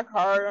hit back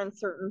hard on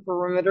certain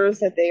perimeters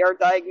that they are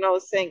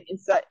diagnosing and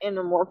set in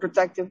a more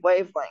protective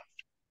wavelength.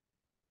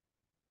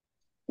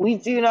 We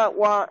do not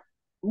want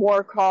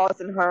more cause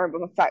and harm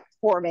and effect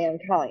for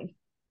mankind.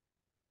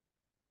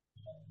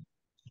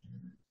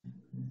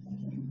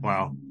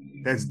 Wow,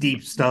 that's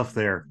deep stuff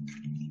there.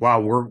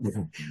 Wow, we're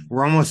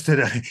almost to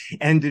the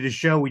end of the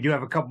show. We do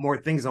have a couple more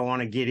things I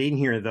want to get in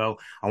here, though.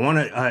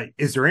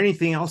 Is there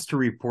anything else to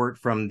report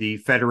from the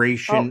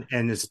Federation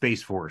and the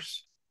Space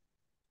Force?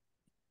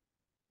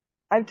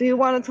 I do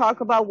want to talk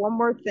about one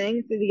more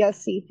thing for the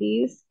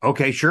SCPs.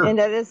 Okay, sure. And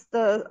that is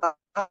the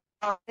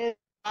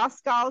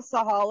Moscow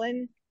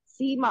Sahalin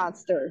sea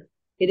monster.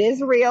 It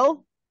is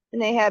real,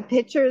 and they have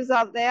pictures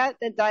of that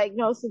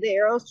diagnosed with the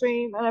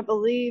Aerostream, and I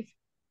believe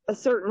a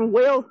certain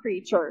whale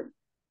creature,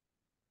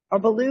 a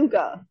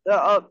beluga,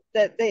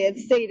 that they had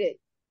stated.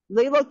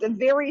 They looked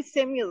very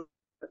similar.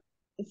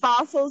 The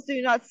fossils do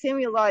not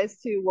simulate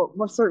to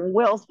what certain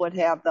whales would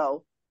have,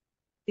 though.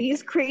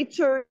 These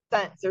creatures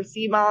are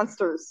sea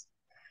monsters,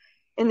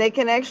 and they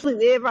can actually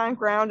live on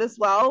ground as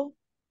well,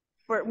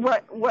 for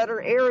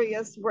wetter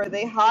areas where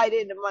they hide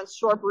in amongst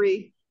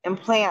shrubbery and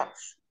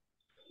plants.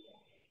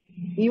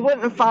 You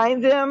wouldn't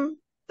find them,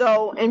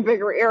 though, in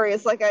bigger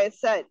areas. Like I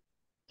said,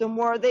 the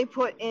more they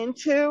put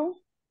into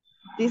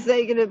these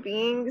negative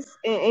beings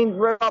and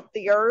rip up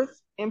the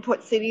earth and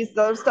put cities and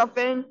other stuff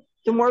in,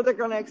 the more they're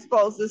going to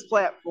expose this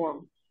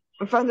platform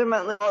and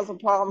fundamentally cause a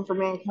problem for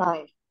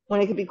mankind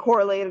when it can be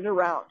correlated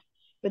around.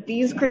 But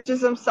these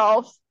creatures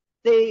themselves,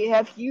 they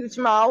have huge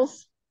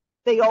mouths.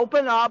 They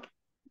open up.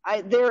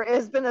 There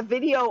has been a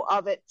video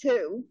of it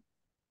too.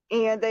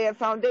 And they have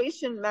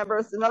Foundation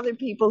members and other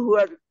people who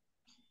have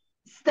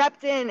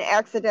stepped in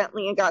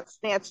accidentally and got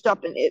snatched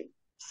up and it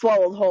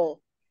swallowed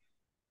whole.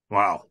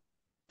 Wow.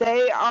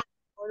 They are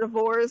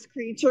carnivorous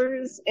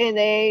creatures, and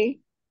they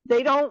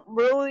don't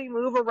really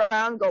move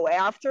around, go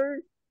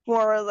after,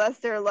 more or less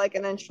they're like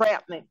an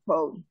entrapment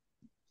code.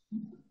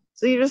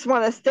 So you just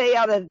want to stay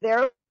out of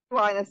their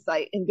line of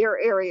sight, in their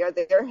area,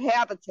 their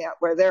habitat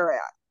where they're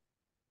at.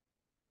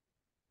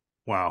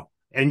 Wow.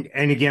 And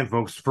again,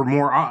 folks, for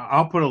more,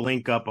 I'll put a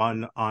link up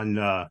on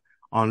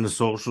the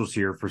socials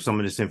here for some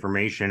of this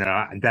information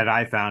that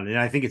I found. And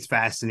I think it's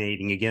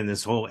fascinating. Again,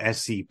 this whole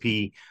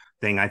SCP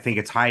thing, I think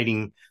it's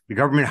the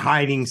government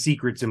hiding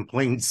secrets in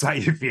plain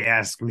sight, if you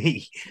ask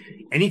me.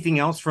 Anything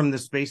else from the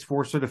Space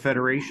Force or the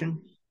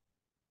Federation?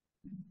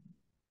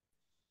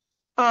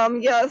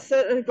 Yes,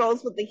 it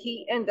goes with the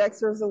heat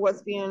indexers of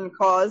what's being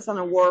caused on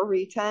a war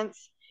retent.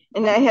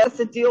 And that has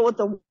to deal with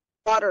the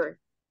water.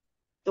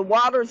 The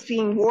water's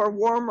being more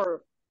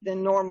warmer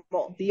than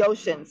normal, the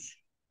oceans.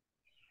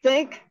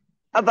 Think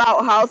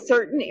about how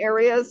certain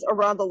areas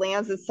around the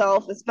lands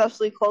itself,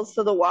 especially close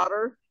to the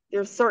water,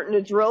 they're starting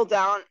to drill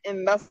down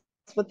and mess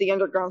with the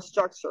underground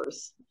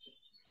structures.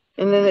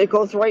 And then it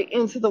goes right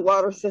into the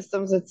water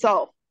systems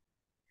itself.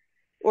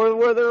 or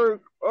where they're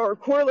or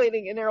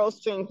correlating an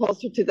airstream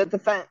closer to the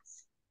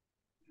defense,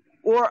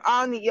 or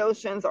on the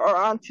oceans or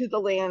onto the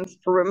land's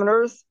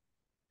perimeters,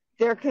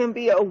 there can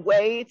be a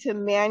way to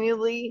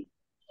manually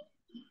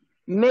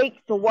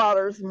make the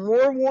waters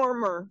more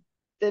warmer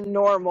than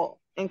normal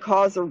and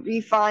cause a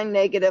refined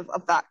negative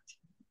effect.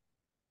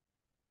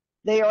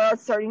 They are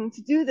starting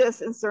to do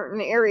this in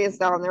certain areas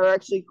now, and there are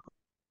actually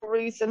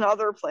corais and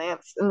other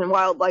plants and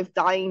wildlife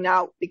dying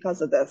out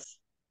because of this.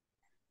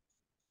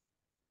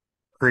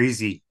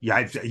 Crazy.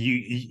 Yeah,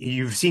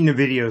 you've seen the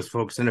videos,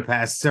 folks, in the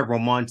past several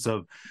months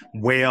of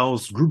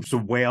whales, groups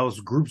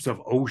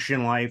of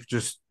ocean life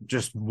just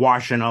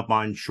washing up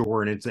on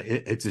shore, and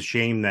it's a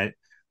shame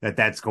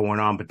that's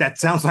going on. But that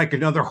sounds like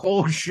another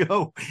whole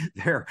show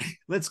there.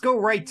 Let's go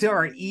right to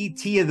our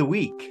ET of the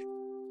week.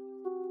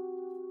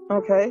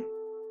 Okay.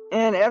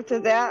 And after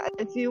that,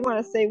 I do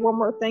want to say one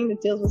more thing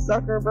that deals with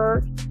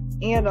Zuckerberg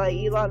and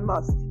Elon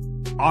Musk.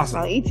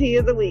 Awesome. ET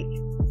of the week.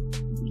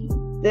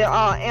 The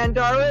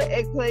Andara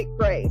Eggplant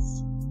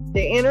Grays.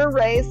 The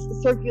inter-race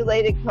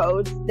circulated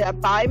codes that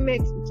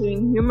bimix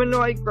between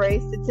humanoid gray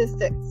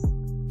statistics,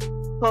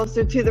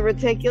 closer to the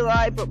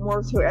reticuli but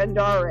more to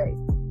Andare.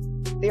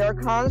 They are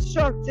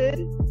constructed,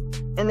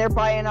 and their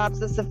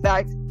bianopsis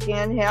effect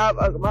can have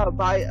an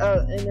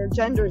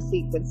intergender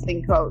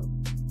sequencing code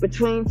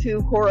between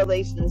two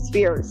correlation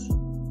spheres.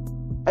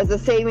 As a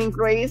saving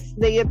grace,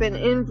 they have been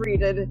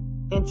inbreeded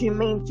into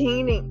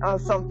maintaining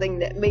something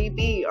that may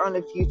be on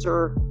a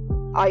future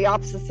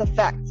iopsis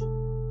effect.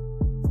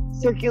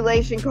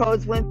 Circulation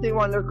codes went through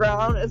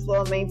underground as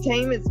well as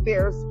maintainment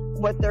spheres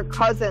what their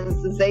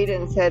cousins, the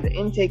Zetans, had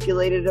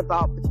inticulated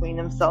about between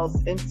themselves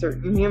and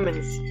certain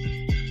humans.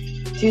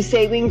 To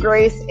saving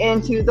grace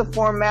into the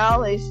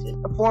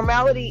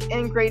formality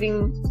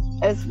integrating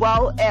as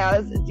well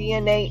as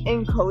DNA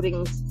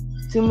encodings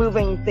to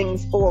moving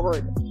things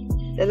forward.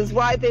 That is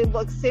why they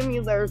look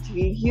similar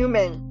to a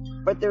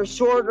human, but they're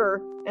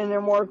shorter and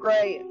they're more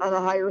gray on a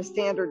higher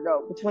standard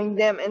note between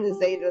them and the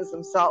Zetas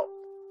themselves.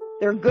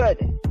 They're good.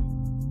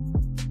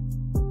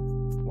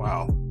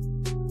 Wow.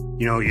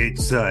 You know,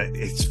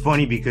 it's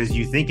funny because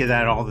you think of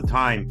that all the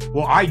time.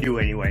 Well, I do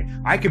anyway.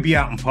 I could be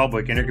out in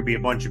public and there could be a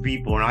bunch of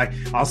people, and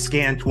I'll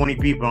scan 20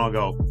 people and I'll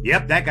go,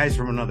 "Yep, that guy's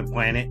from another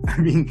planet." I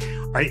mean,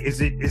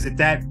 is it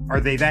that? Are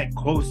they that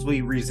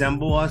closely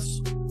resemble us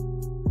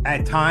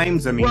at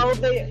times? I mean, well,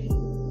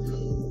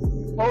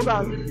 hold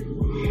on.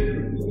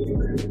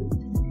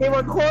 They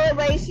were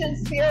correlation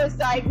spheres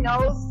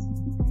diagnosed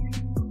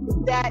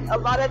that a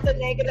lot of the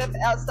negative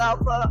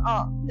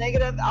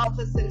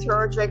alpha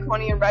Centauri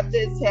draconian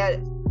reptids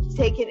had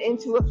taken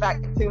into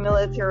effect through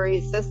military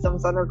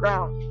systems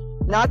underground.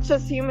 Not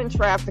just human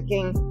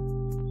trafficking,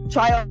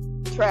 child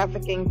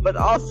trafficking, but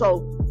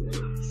also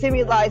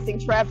symbolizing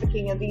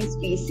trafficking of these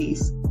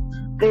species.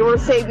 They were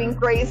saving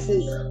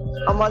graces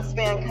amongst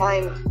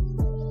mankind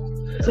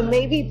to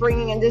maybe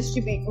bringing and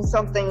distributing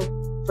something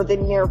for the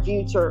near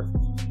future.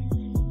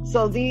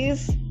 So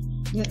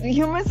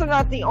humans are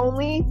not the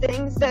only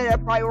things that are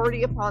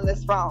priority upon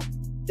this realm.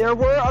 There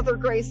were other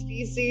gray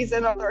species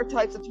and other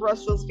types of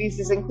terrestrial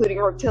species, including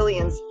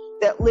reptilians,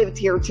 that lived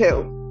here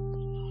too.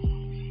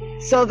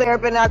 So there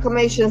have been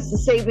acclamations to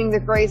saving the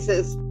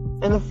graces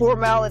and the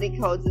formality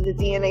codes and the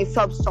DNA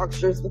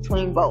substructures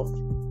between both,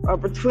 or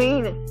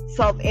between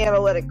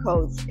self-analytic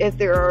codes if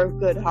there are a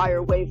good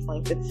higher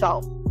wavelength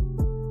itself.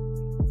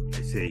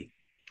 I see.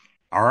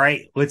 All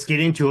right, let's get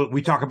into it.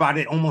 We talk about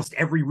it almost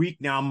every week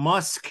now.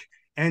 Musk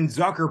and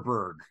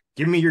Zuckerberg.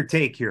 Give me your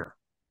take here.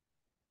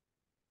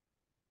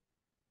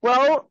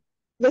 Well,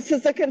 this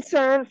is a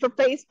concern for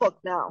Facebook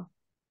now.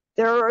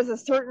 There is a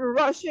certain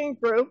Russian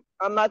group,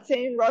 I'm not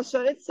saying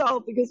Russia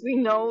itself because we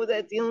know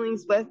that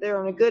dealings with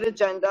they're on a good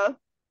agenda,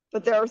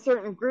 but there are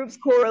certain groups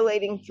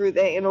correlating through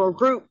the annual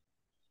group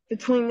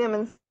between them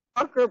and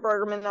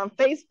Zuckerberg and on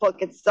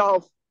Facebook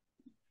itself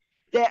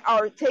that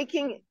are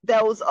taking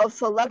those of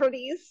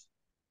celebrities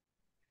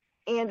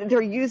and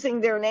they're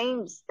using their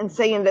names and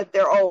saying that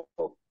they're old.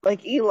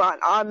 Like Elon,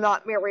 I'm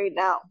not married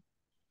now.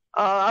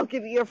 I'll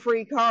give you a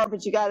free car,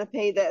 but you got to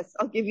pay this.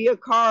 I'll give you a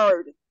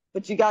card,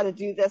 but you got to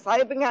do this. I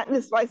have been gotten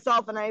this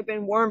myself, and I have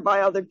been warned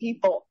by other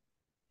people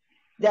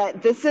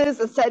that this is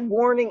a said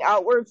warning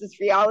outwards. This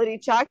reality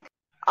check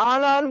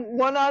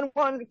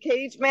one-on-one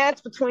cage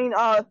match between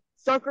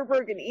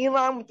Zuckerberg and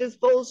Elon with this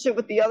bullshit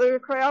with the other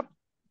crap.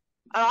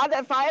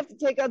 If I have to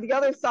take on the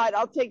other side,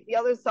 I'll take the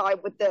other side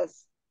with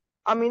this.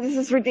 I mean, this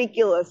is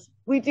ridiculous.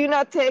 We do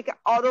not take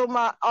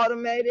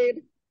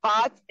automated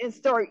bots and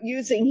start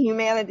using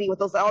humanity with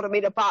those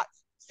automated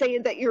bots,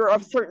 saying that you're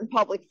a certain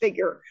public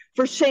figure.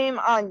 For shame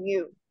on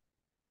you.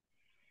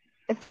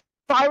 If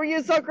I were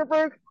you,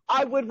 Zuckerberg,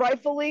 I would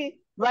rightfully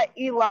let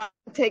Elon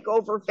take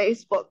over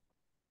Facebook.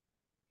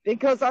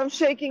 Because I'm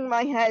shaking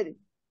my head.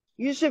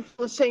 You should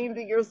feel ashamed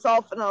of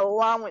yourself and an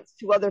allowance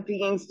to other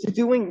beings to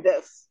doing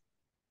this.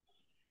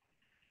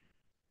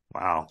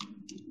 Wow.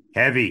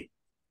 Heavy.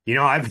 You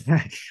know,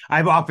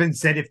 I've often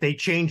said if they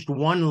changed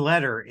one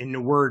letter in the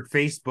word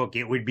Facebook,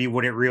 it would be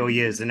what it really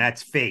is, and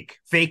that's fake.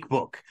 Fake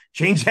book.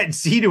 Change that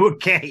C to a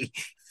K.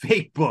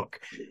 fake book.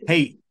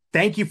 Hey,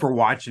 thank you for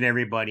watching,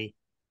 everybody.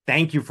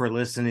 Thank you for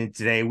listening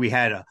today. We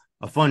had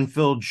a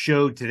fun-filled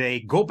show today.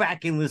 Go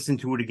back and listen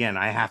to it again.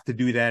 I have to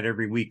do that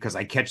every week because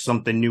I catch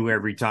something new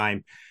every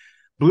time.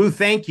 Blue,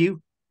 thank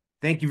you.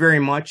 Thank you very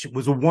much. It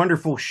was a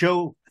wonderful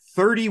show.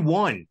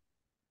 31.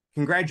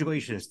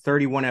 Congratulations.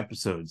 31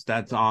 episodes.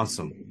 That's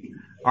awesome.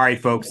 All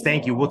right, folks.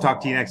 Thank you. We'll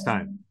talk to you next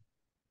time.